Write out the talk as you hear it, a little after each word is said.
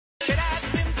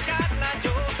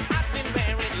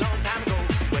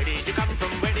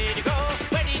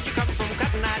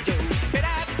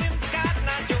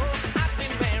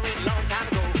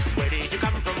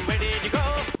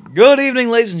Good evening,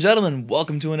 ladies and gentlemen.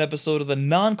 Welcome to an episode of the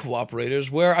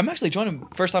Non-Cooperators, where I'm actually joined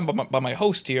first time by my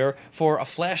host here for a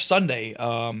Flash Sunday.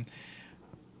 You're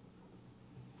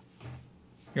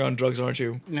on drugs, aren't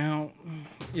you? Now,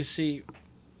 you see,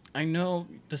 I know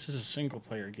this is a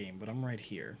single-player game, but I'm right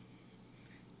here.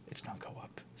 It's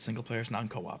non-co-op. Single player is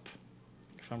non-co-op.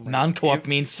 If I'm right, Non-co-op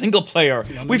means single player.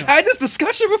 No, We've had this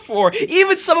discussion before.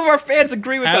 Even some of our fans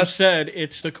agree with I've us. said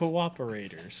it's the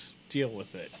cooperators. Deal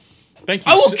with it. Thank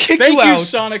you. I will kick thank you out.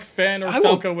 Sonic fan or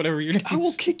Falco, whatever your name is. I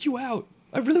will kick you out.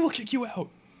 I really will kick you out.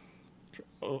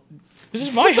 Oh, this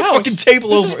is my Flip house. the fucking table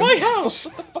this over. This is my house.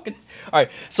 What the fucking... All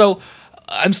right, so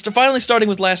I'm finally starting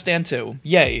with Last Stand 2.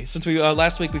 Yay! Since we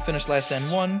last week we finished Last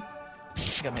Stand 1.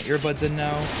 Got my earbuds in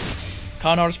now.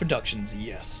 Con Artist Productions.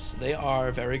 Yes, they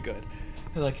are very good.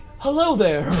 They're like, hello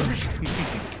there.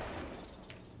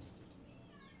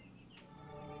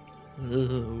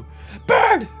 Ooh.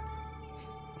 Bird.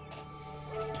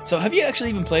 So, have you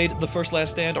actually even played the first Last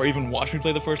Stand, or even watched me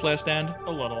play the first Last Stand?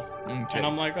 A little. Okay. And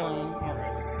I'm like, oh,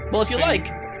 alright. Well, if you like,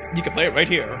 you can play it right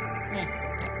here.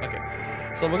 Yeah.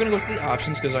 Okay. So we're gonna go to the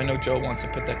options, because I know Joe wants to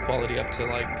put that quality up to,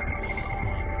 like...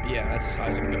 Yeah, that's as high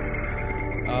as it can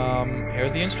go.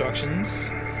 Here's the instructions.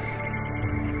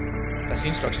 That's the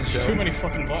instructions, Joe. Too many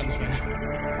fucking buttons,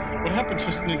 man. What happened to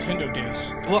Nintendo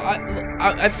days? Well,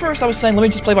 at first I was saying, let me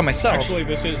just play by myself. Actually,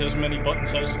 this is as many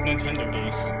buttons as Nintendo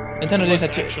days. Nintendo days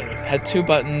Actually. had two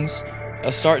buttons,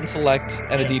 a start and select,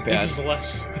 and a D-pad. This is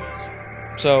less.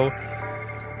 So,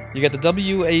 you get the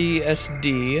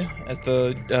WASD as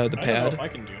the I don't know pad, if I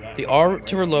can do that. the R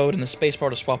to reload, and the spacebar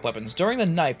to swap weapons. During the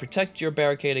night, protect your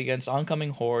barricade against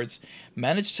oncoming hordes.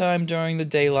 Manage time during the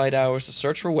daylight hours to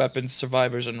search for weapons,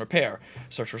 survivors, and repair.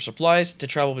 Search for supplies to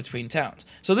travel between towns.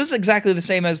 So this is exactly the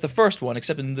same as the first one,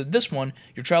 except in this one,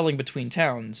 you're traveling between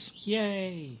towns.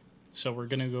 Yay! So we're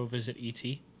gonna go visit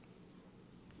E.T.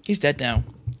 He's dead now.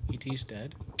 E.T.'s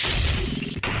dead.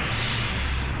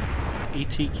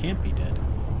 E.T. can't be dead.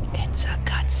 It's a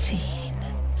cutscene.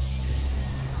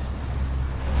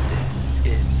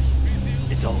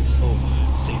 It's all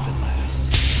over. Safe at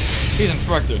last. He's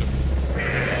infected.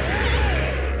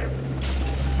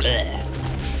 Bleh.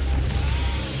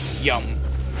 Yum.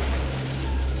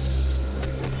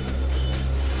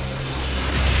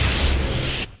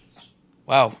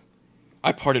 Wow.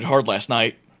 I partied hard last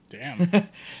night. Damn.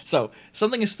 So,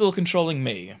 something is still controlling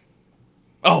me.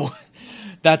 Oh,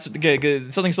 that's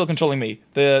good. Something's still controlling me.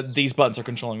 These buttons are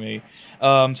controlling me.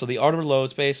 So the art of reload,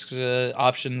 space,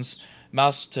 options,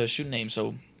 mouse to shoot and aim.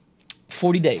 So,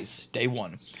 40 days, day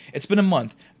 1. It's been a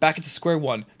month. Back into square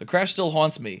one. The crash still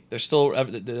haunts me. They're still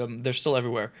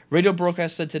everywhere. Radio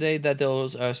broadcast said today that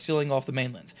they're sealing off the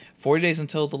mainlands. 40 days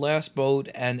until the last boat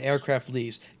and aircraft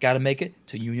leaves. Got to make it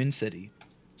to Union City.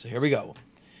 So here we go.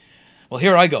 Well,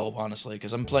 here I go, honestly,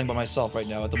 because I'm playing by myself right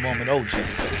now at the moment. Oh,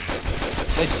 Jesus.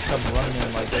 They just come running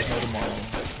in like there's no tomorrow.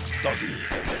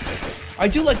 I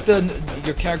do like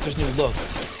your character's new look.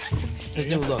 His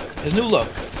new look.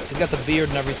 He's got the beard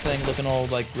and everything, looking all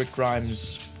like Rick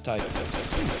Grimes type.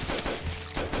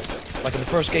 Like in the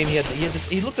first game, he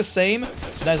looked the same,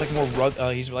 but now he's like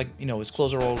more he's like, you know, his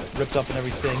clothes are all ripped up and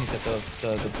everything. He's got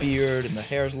the beard and the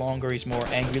hair's longer. He's more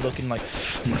angry looking, like,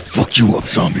 I'm gonna fuck you up,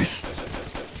 zombies.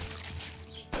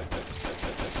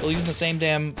 Still using the same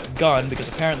damn gun, because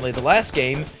apparently the last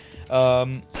game,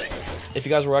 if you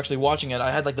guys were actually watching it, I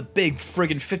had like the big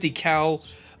friggin' 50 cal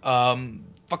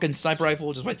fucking sniper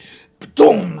rifle, just went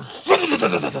boom,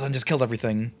 and just killed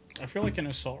everything. I feel like an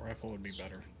assault rifle would be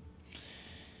better.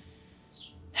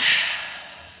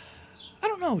 I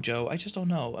don't know, Joe. I just don't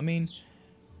know. I mean,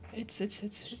 it's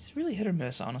really hit or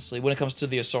miss, honestly, when it comes to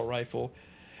the assault rifle.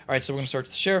 All right, so we're going to search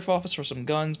the sheriff office for some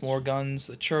guns, more guns,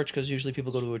 the church, because usually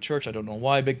people go to a church. I don't know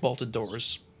why. Big bolted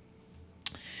doors.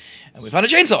 And we found a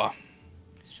chainsaw.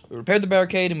 We repaired the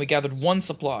barricade, and we gathered one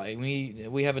supply.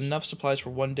 We have enough supplies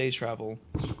for 1 day's travel.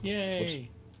 Yay! Whoops.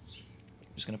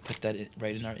 I'm just going to put that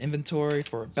right in our inventory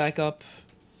for a backup.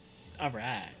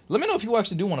 Alright. Let me know if you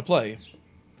actually do want to play.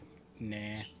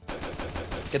 Nah.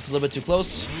 Gets a little bit too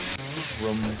close.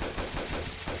 Vroom.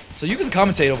 So you can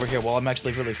commentate over here while I'm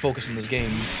actually really focused on this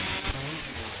game.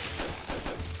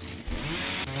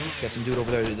 Got some dude over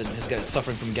there that has got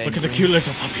suffering from gangrene. Look at the cute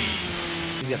little puppy.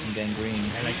 He's got some gangrene.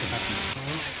 I like the puppy.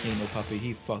 He ain't no puppy.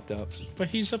 He fucked up. But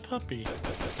he's a puppy.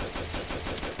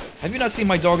 Have you not seen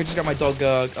my dog? I just got my dog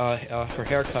her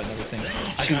haircut and everything.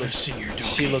 I gotta see your dog.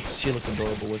 She looks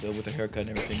adorable with her haircut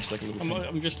and everything. She's like a little thing.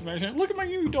 I'm just imagining. Look at my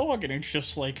new dog, and it's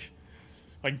just like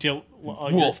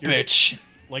wolf bitch.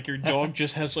 Like your dog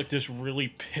just has like this really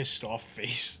pissed off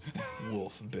face.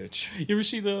 Wolf bitch. You ever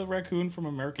see the raccoon from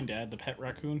American Dad, the pet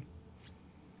raccoon?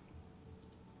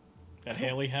 that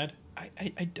Haley had?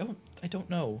 I don't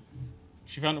know.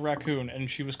 She found a raccoon and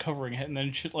she was covering it, and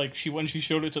then when she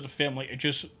showed it to the family, it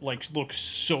just like looked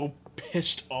so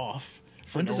pissed off.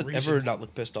 When does it ever not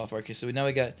look pissed off? Okay, so now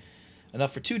we got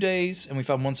enough for 2 days, and we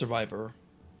found one survivor.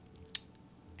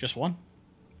 Just one?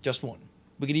 Just one.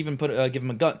 We could even give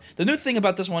him a gun. The new thing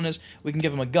about this one is we can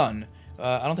give him a gun.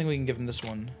 I don't think we can give him this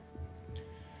one.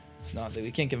 No,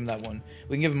 we can't give him that one.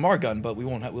 We can give him our gun, but we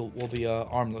won't. We'll be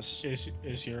armless.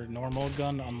 Is your normal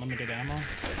gun unlimited ammo?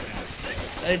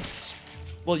 It's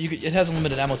well, it has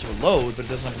unlimited ammo to reload, but it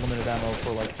doesn't have unlimited ammo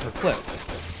for like per clip.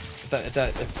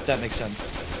 If that makes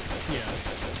sense. Yeah.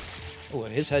 Oh,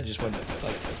 his head just went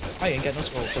like I ain't got no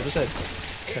skull, so his head.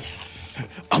 Okay.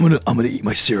 I'm gonna eat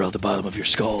my cereal at the bottom of your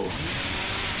skull.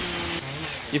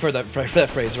 You've heard that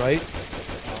phrase, right?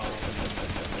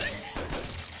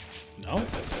 No.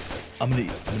 I'm gonna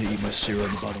eat my cereal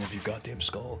at the bottom of your goddamn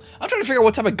skull. I'm trying to figure out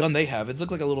what type of gun they have. It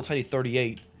looks like a little tiny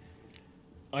 38.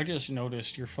 I just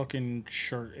noticed your fucking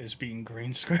shirt is being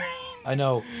green screen. I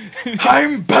know.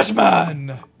 I'm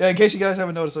Batman! Yeah, in case you guys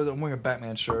haven't noticed, I'm wearing a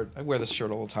Batman shirt. I wear this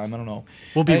shirt all the time. I don't know.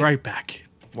 We'll be right back.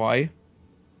 Why?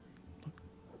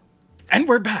 And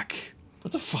we're back.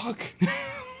 What the fuck?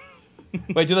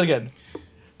 Wait, do that again.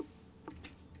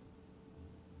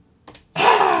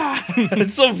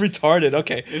 It's so retarded.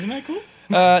 Okay. Isn't that cool?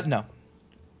 No.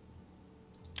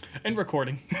 And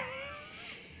recording.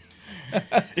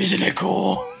 Isn't it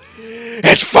cool?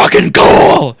 It's fucking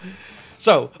cool!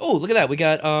 So, oh, look at that. We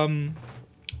got,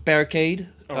 barricade.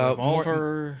 A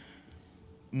revolver.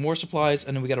 More supplies,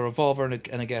 and then we got a revolver and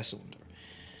a gas cylinder.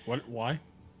 What? Why?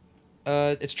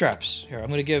 It's traps. Here, I'm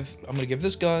gonna give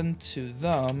this gun to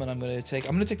them, and I'm gonna take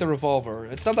the revolver.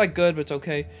 It's not that good, but it's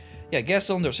okay. Yeah, gas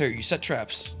cylinders. Here, you set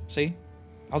traps. See?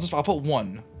 I'll put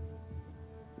one.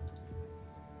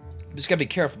 Just gotta be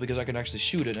careful because I can actually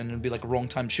shoot it, and it'll be like a wrong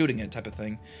time shooting it type of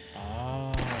thing.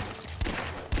 Ah.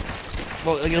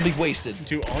 Well, like, it'll be wasted.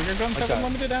 Do all your guns Like have that.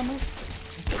 unlimited ammo?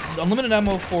 Unlimited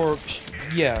ammo for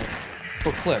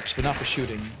clips, but not for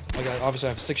shooting. Like, obviously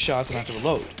I have 6 shots and I have to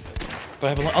reload. But I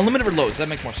have unlimited reloads. That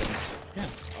makes more sense. Yeah,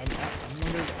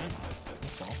 unlimited ammo.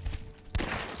 That's all.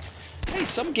 Hey,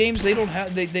 some games they don't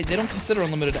have they don't consider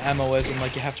unlimited ammo as in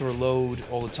like you have to reload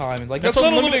all the time. And like That's not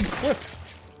unlimited clip.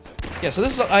 Yeah, so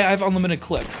this is I have unlimited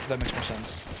clip. If that makes more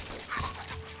sense.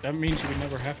 That means you would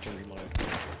never have to reload.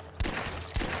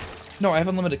 No, I have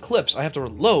unlimited clips. I have to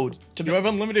reload to. You have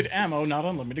unlimited ammo, not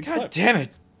unlimited God clip. damn it!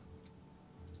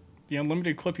 The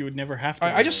unlimited clip you would never have to.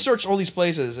 I just searched all these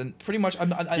places and pretty much I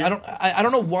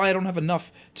don't know why I don't have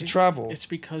enough to travel. It's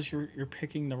because you're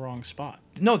picking the wrong spot.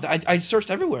 No, I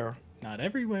searched everywhere. Not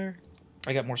everywhere.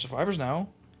 I got more survivors now.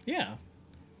 Yeah.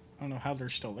 I don't know how they're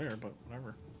still there, but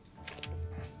whatever.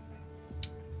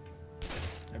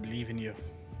 I believe in you.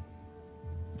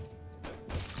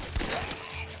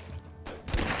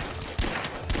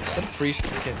 Is that a priest?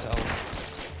 I can't tell.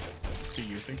 Do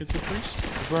you think it's a priest?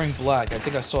 He's wearing black. I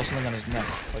think I saw something on his neck,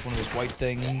 like one of those white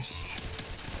things.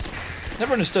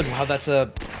 Never understood how that's a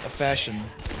fashion.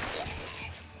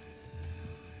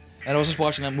 And I was just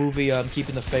watching that movie,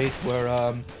 Keeping the Faith,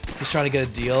 where he's trying to get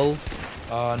a deal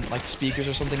on like speakers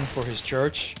or something for his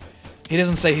church. He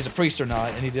doesn't say he's a priest or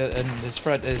not, and his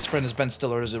friend is Ben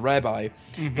Stiller, is a rabbi,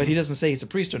 but he doesn't say he's a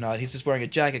priest or not. He's just wearing a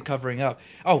jacket covering up.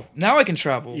 Oh, now I can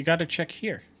travel. You gotta check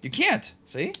here. You can't.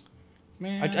 See?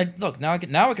 Man. Look, now I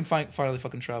can finally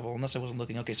fucking travel, unless I wasn't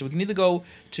looking. Okay, so we can either go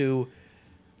to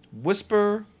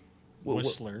Whistler's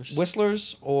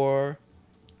or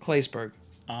Claysburg.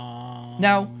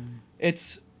 Now,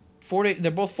 it's 4-day.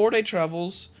 They're both 4-day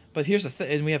travels, but here's the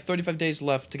thing: and we have 35 days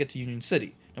left to get to Union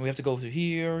City, and we have to go through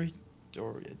here,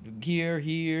 or here.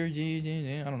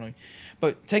 I don't know,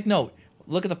 but take note.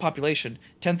 Look at the population: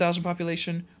 10,000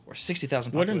 population or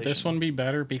 60,000 population. Wouldn't this one be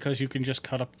better because you can just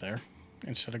cut up there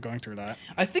instead of going through that?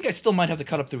 I think I still might have to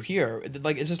cut up through here.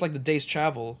 Like it's just like the day's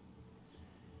travel.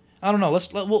 I don't know.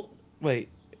 We'll wait.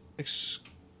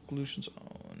 Exclusions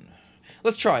on.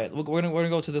 Let's try it. We're gonna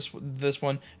go to this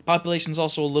one. Population's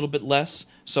also a little bit less,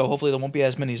 so hopefully there won't be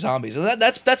as many zombies. And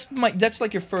that's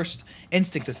like your first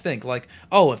instinct to think like,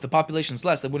 oh, if the population's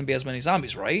less, there wouldn't be as many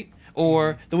zombies, right?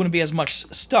 Or there wouldn't be as much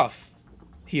stuff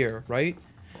here, right?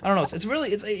 I don't know. It's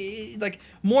really like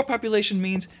more population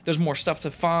means there's more stuff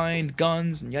to find,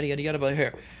 guns and yada yada yada. But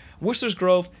here, Worcester's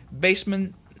Grove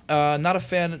basement. Not a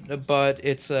fan, but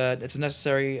it's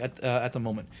necessary at the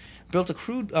moment. Built a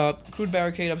crude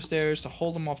barricade upstairs to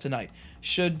hold them off tonight.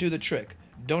 Should do the trick.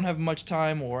 Don't have much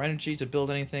time or energy to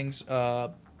build anything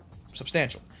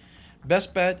substantial.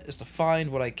 Best bet is to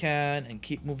find what I can and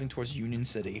keep moving towards Union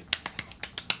City.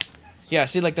 Yeah,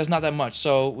 see, like there's not that much,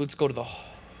 so let's go to the.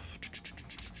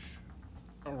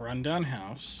 rundown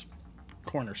house,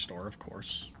 corner store, of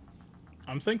course.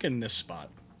 I'm thinking this spot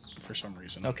for some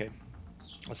reason. Okay.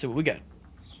 Let's see what we get.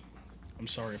 I'm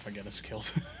sorry if I get us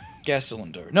killed. Gas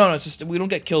cylinder. No, it's just we don't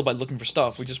get killed by looking for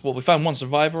stuff. We found one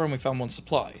survivor and we found one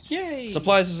supply. Yay!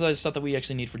 Supplies is stuff that we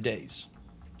actually need for days,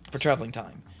 for traveling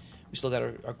time. We still got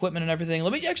our equipment and everything.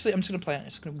 I'm just gonna plan.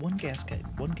 It's gonna one gas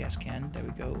can. There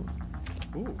we go.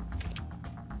 Ooh.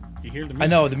 You hear the music? I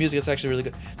know the music is actually really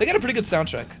good. They got a pretty good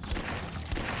soundtrack.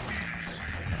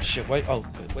 Shit. Wait. Oh,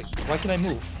 wait. Why can I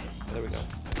move? Oh, there we go.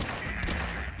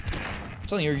 I'm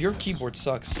telling you, your keyboard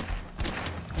sucks.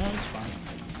 No, it's fine.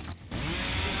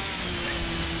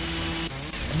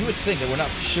 And you would think that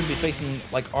shouldn't be facing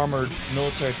like armored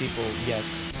military people yet.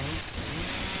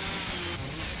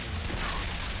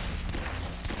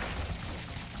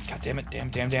 God damn it!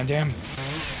 Damn!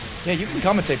 Yeah, you can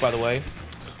commentate, by the way.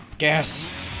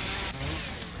 Gas.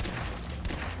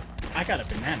 I got a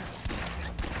banana.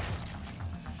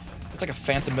 It's like a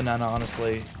phantom banana,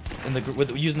 honestly.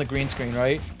 Using the green screen,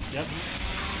 right? Yep.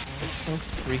 It's so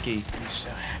freaky. I'm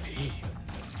so happy.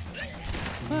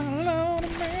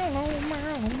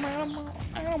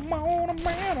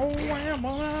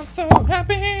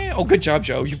 Oh, good job,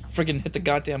 Joe. You friggin' hit the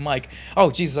goddamn mic. Oh,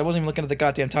 Jesus, I wasn't even looking at the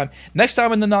goddamn time. Next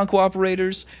time in the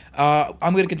non-cooperators,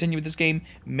 I'm going to continue with this game.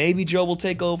 Maybe Joe will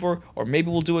take over, or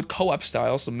maybe we'll do it co-op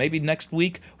style. So maybe next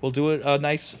week we'll do it a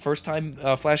nice first-time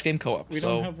Flash game co-op. We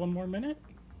don't have 1 more minute?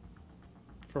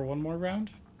 For 1 more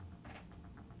round?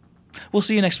 We'll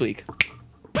see you next week.